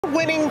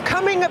Winning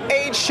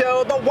coming-of-age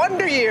show, The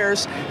Wonder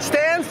Years,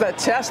 stands the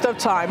test of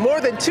time,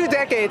 more than 2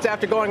 decades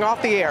after going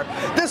off the air.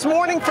 This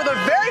morning, for the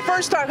very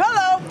first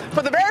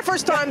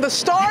time, the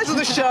stars of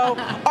the show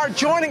are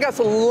joining us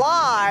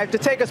live to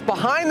take us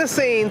behind the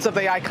scenes of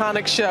the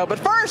iconic show. But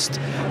first,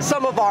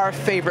 some of our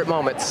favorite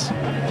moments.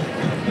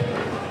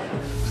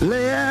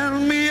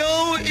 Lend me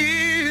your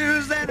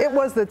ears. It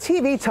was the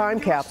TV time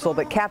capsule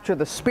that captured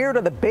the spirit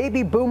of the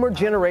baby boomer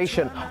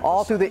generation,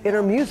 all through the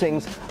inner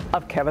musings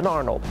of Kevin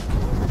Arnold.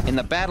 In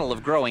the battle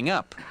of growing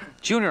up,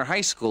 junior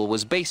high school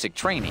was basic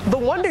training. The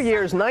Wonder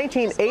Years'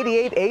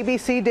 1988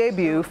 ABC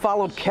debut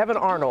followed Kevin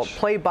Arnold,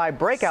 played by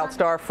breakout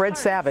star Fred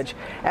Savage,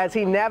 as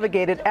he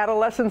navigated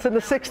adolescence in the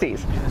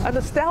 60s. A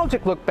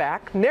nostalgic look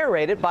back,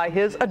 narrated by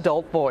his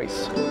adult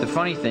voice. The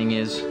funny thing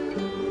is,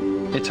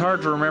 it's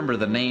hard to remember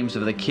the names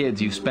of the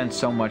kids you spent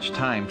so much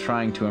time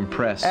trying to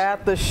impress.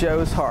 At the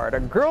show's heart, a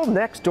girl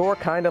next door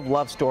kind of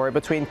love story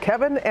between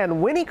Kevin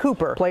and Winnie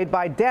Cooper, played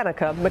by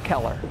Danica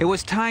McKellar. It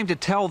was time to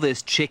tell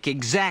this chick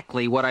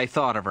exactly what I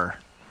thought of her.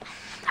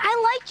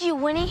 I like you,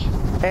 Winnie.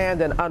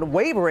 And an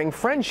unwavering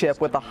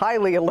friendship with the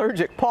highly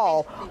allergic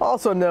Paul,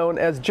 also known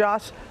as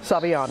Josh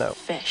Saviano.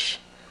 Fish.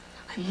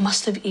 I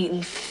must have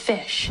eaten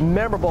fish.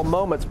 Memorable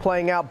moments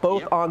playing out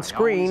both on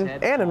screen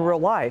and in real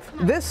life.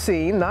 This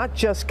scene, not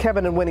just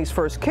Kevin and Winnie's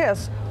first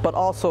kiss, but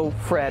also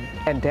Fred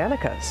and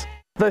Danica's.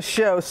 The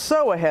show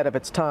so ahead of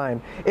its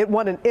time. It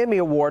won an Emmy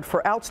Award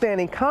for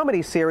Outstanding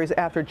Comedy Series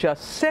after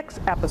just 6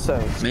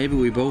 episodes. Maybe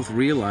we both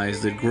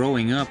realize that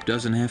growing up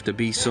doesn't have to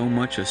be so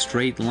much a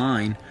straight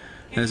line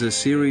as a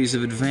series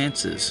of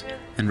advances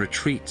and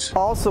retreats.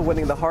 Also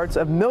winning the hearts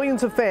of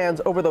millions of fans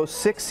over those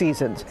 6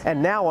 seasons,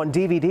 and now on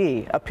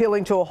DVD,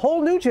 appealing to a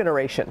whole new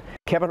generation.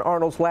 Kevin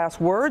Arnold's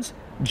last words,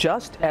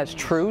 just as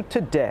true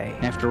today.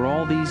 After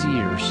all these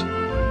years,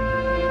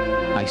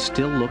 I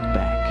still look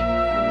back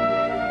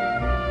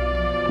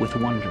with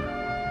wonder.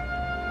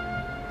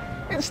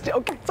 It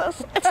still gets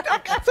us. It still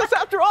gets us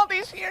after all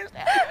these years.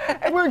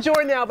 And we're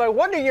joined now by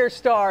Wonder Years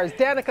stars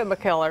Danica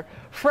McKellar,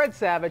 Fred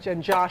Savage,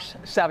 and Josh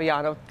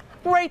Saviano.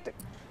 Great.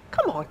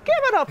 Come on, give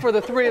it up for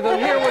the 3 of them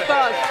here with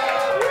us.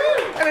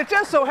 And it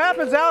just so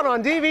happens out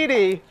on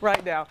DVD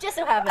right now. Just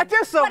so happens. It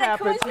just so What a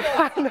happens.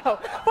 coincidence. I know.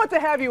 But to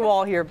have you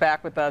all here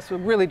back with us, we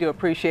really do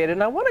appreciate it.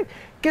 And I want to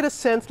get a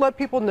sense, let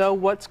people know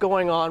what's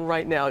going on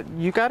right now.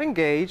 You got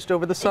engaged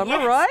over the summer,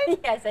 Yes. right?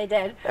 Yes, I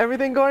did.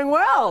 Everything going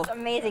well. It's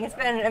amazing. It's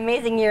been an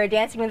amazing year,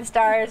 Dancing with the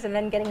Stars and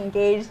then getting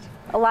engaged.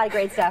 A lot of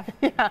great stuff.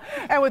 Yeah,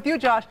 and with you,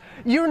 Josh,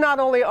 you not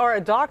only are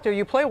a doctor,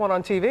 you play one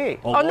on TV.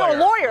 Oh, no,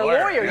 lawyer,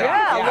 lawyer.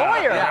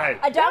 lawyer.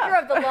 A doctor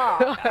of the law.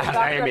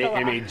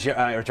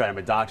 I'm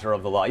a doctor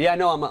of the law. Yeah,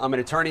 no, I'm an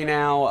attorney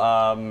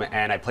now,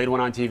 and I played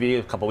one on TV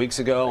a couple weeks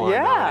ago on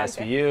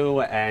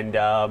SVU, and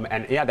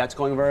yeah, that's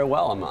going very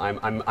well.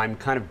 I'm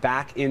kind of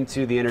back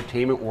into the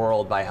entertainment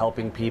world by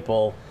helping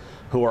people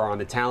who are on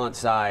the talent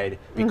side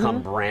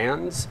become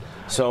brands.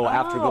 So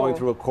after going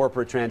through a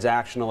corporate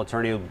transactional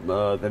attorney,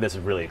 this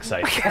is really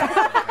exciting.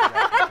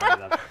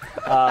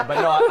 But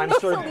no, I'm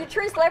sort of... You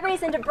turn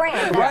celebrities into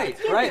brands. Right.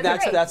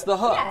 That's the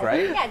hook,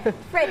 right? Yeah,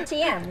 Fred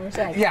TM. We're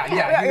saying. Yeah, he's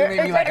gonna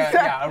make me like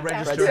a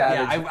registered.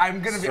 Yeah,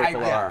 I'm gonna be.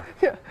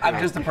 I'm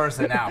just a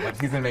person now, but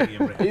he's gonna make me a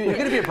brand. You're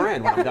gonna be a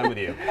brand when I'm done with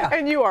you.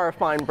 And you are a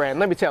fine brand.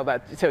 Let me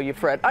tell you,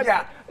 Fred.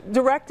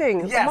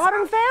 Directing Yes.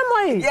 Modern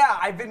Family. Yeah,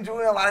 I've been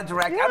doing a lot of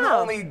directing. Yeah. I'm the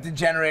only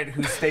degenerate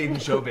who stayed in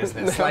show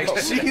business. Like,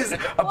 she's a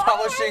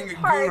publishing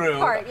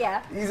guru.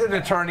 He's an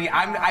attorney.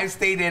 I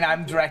stayed in.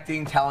 I'm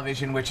directing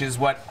television, which is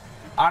what,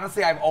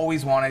 honestly, I've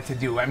always wanted to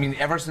do. I mean,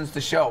 ever since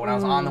the show, when I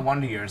was on The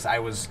Wonder Years, I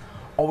was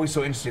always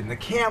so interested in the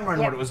camera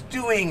and what it was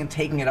doing and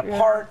taking it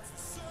apart.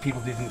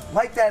 People didn't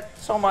like that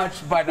so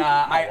much, but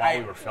while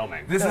we were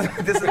filming. This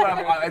is what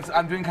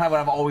I'm doing, kind of what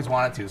I've always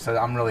wanted to. So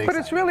I'm really excited.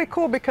 But it's really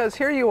cool because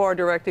here you are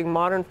directing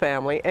Modern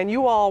Family, and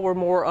you all were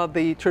more of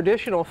the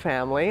traditional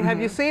family. Have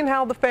you seen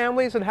how the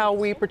families and how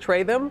we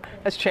portray them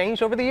has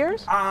changed over the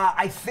years?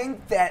 I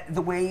think that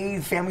the way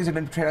families have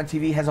been portrayed on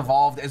TV has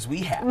evolved as we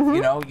have. You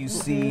know, you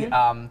see.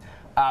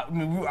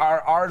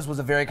 Ours was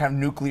a very kind of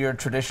nuclear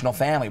traditional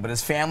family, but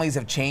as families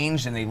have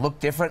changed and they look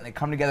different and they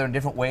come together in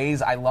different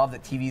ways, I love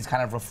that TV's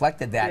kind of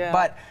reflected that.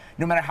 But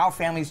no matter how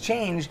families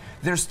change,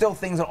 there's still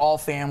things that all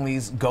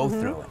families go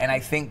through. And I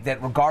think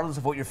that regardless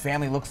of what your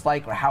family looks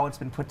like or how it's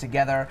been put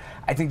together,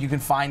 I think you can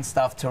find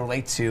stuff to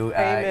relate to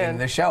in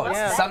the show.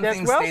 Some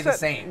things stay the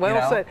same.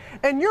 Well said.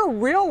 And your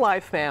real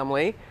life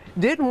family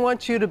didn't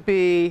want you to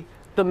be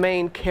the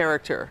main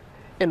character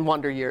in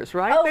Wonder Years,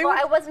 right? Oh, well,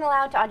 I wasn't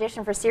allowed to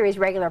audition for series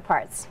regular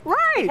parts. Right.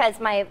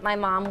 Because my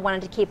mom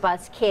wanted to keep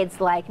us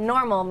kids like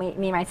normal, me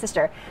and my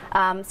sister.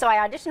 So I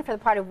auditioned for the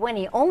part of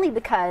Winnie only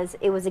because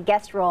it was a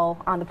guest role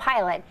on the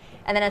pilot.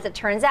 And then as it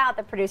turns out,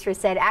 the producers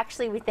said,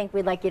 actually, we think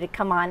we'd like you to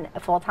come on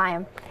full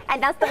time.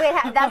 And that's the way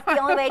that's the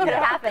only way it could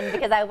have happened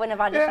because I wouldn't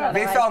have auditioned otherwise.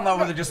 They fell in love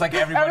with it just like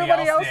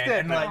everybody else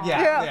did. And like,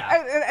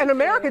 And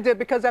America did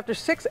because after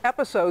 6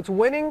 episodes,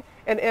 winning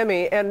an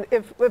Emmy, and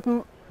if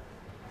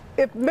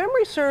If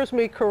memory serves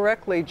me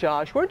correctly,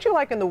 Josh, weren't you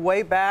like in the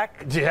way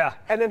back? Yeah.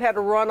 And then had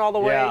to run all the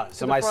way Yeah, to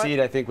so the my front? seat,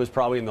 I think, was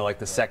probably in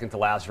the second to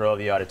last row of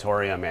the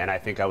auditorium, and I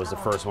think I was the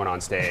first one on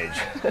stage.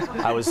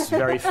 I was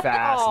very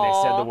fast, and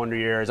they said the Wonder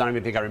Years. I don't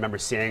even think I remember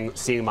seeing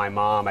my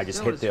mom. I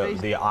just hit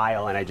the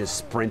aisle, and I just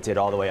sprinted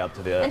all the way up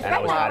to the, and I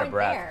was out of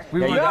breath.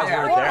 We Yeah, you guys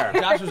weren't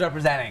there. Josh was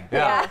representing.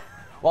 Yeah.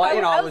 Well,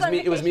 I was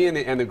it was me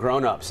and the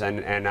grown-ups,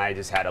 and I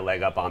just had a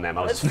leg up on them.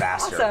 I was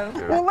faster. Awesome.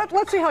 Yeah. Well,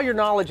 let's see how your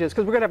knowledge is,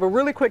 because we're going to have a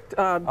really quick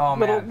little...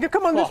 man.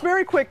 Come on, just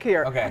very quick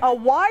here. Okay.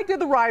 Why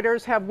did the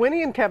writers have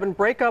Winnie and Kevin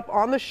break up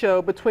on the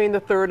show between the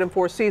 3rd and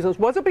 4th seasons?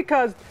 Was it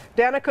because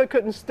Danica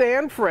couldn't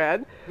stand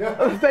Fred?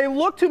 They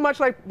looked too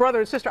much like brother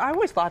and sister. I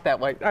always thought that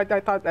way. I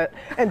thought that.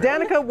 And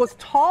Danica was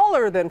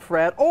taller than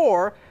Fred,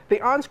 or the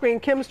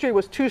on-screen chemistry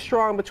was too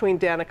strong between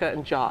Danica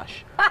and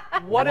Josh.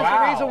 What is the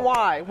reason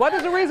why? What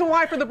is the reason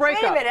why for the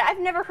breakup? Wait a minute, I've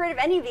never heard of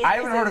any of these. I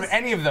haven't heard of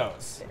any of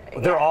those.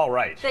 They're all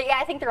right. So, yeah,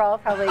 I think they're all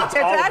probably. It's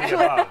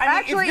actually,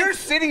 I mean, if you're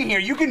sitting here,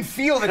 you can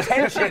feel the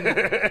tension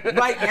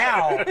right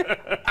now.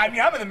 I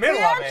mean, I'm in the middle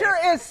the of it. answer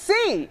is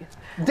C.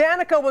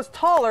 Danica was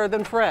taller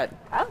than Fred.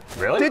 Oh.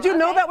 Really? Did you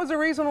know that was the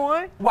reason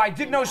why? Well, I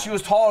did know she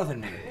was taller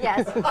than me.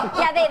 Yes.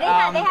 Yeah,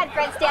 they had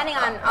Fred standing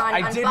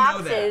on did know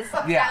boxes.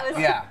 that. Yeah, was,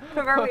 yeah.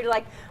 Remember, we were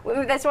like,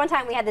 this one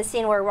time we had this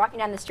scene where we're walking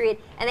down the street,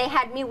 and they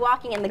had me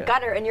walking in the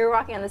gutter, and you were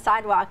walking on the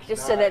sidewalk,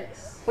 just so that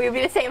we would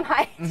be the same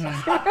height.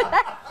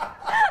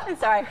 I'm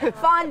sorry.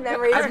 Fond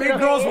memories. I've made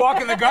girls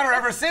walk in the gutter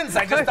ever since.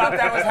 I just thought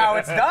that was how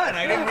it's done.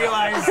 I didn't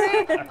realize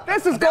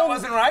This is that gold.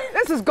 wasn't right.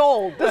 This is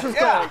gold. This is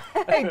Yeah.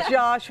 gold. Hey,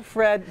 Josh,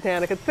 Fred,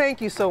 Danica,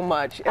 thank you so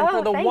much. And Oh,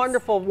 for the thanks.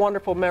 wonderful,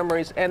 wonderful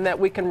memories, and that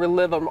we can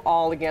relive them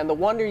all again. The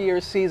Wonder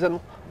Years Season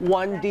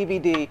 1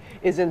 DVD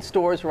is in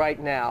stores right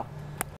now.